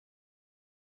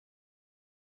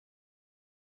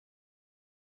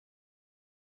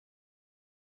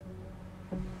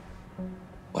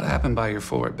What happened by your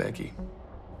fort, Becky?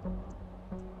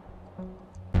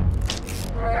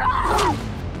 The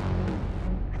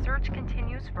search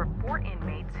continues for 4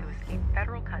 inmates who escaped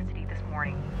federal custody this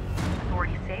morning.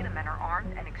 Authorities say the men are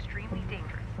armed and extremely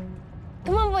dangerous.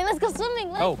 Come on, boy, let's go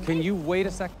swimming. Oh, can you wait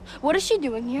a sec? What is she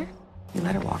doing here? You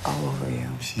let her walk all over you.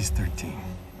 She's 13.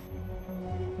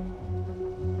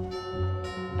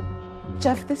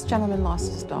 Jeff, this gentleman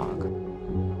lost his dog.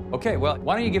 Okay, well,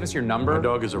 why don't you give us your number? My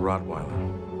dog is a Rottweiler.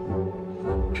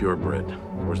 Purebred,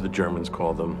 or as the Germans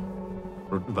call them,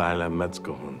 Rottweiler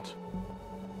Metzgerhund.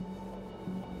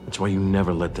 That's why you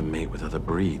never let them mate with other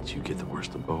breeds. You get the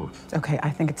worst of both. Okay, I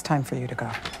think it's time for you to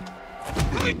go.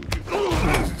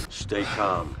 Stay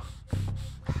calm.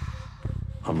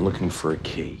 I'm looking for a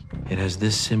key. It has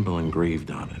this symbol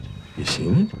engraved on it. You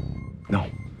seen it? No.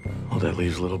 Well, that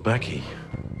leaves little Becky.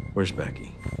 Where's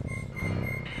Becky?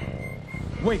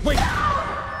 Wait!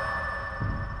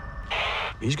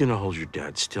 He's gonna hold your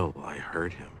dad still while I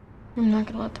hurt him. I'm not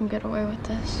gonna let them get away with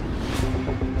this.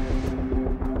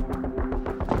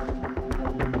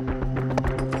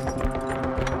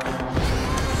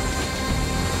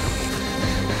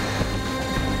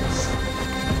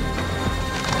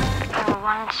 There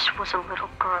once was a little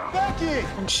girl. Becky!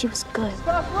 And she was good.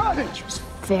 Stop running! She was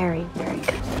very, very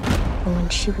good. And when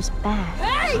she was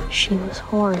bad, she was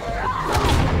horrible.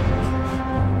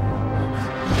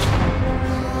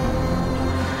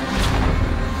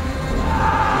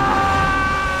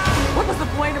 What was the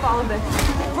point of all of this?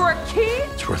 For a key?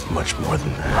 It's worth much more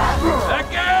than that.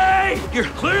 Becky! You're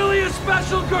clearly a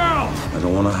special girl! I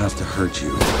don't want to have to hurt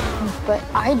you. But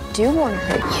I do want to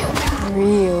hurt you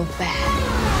real bad.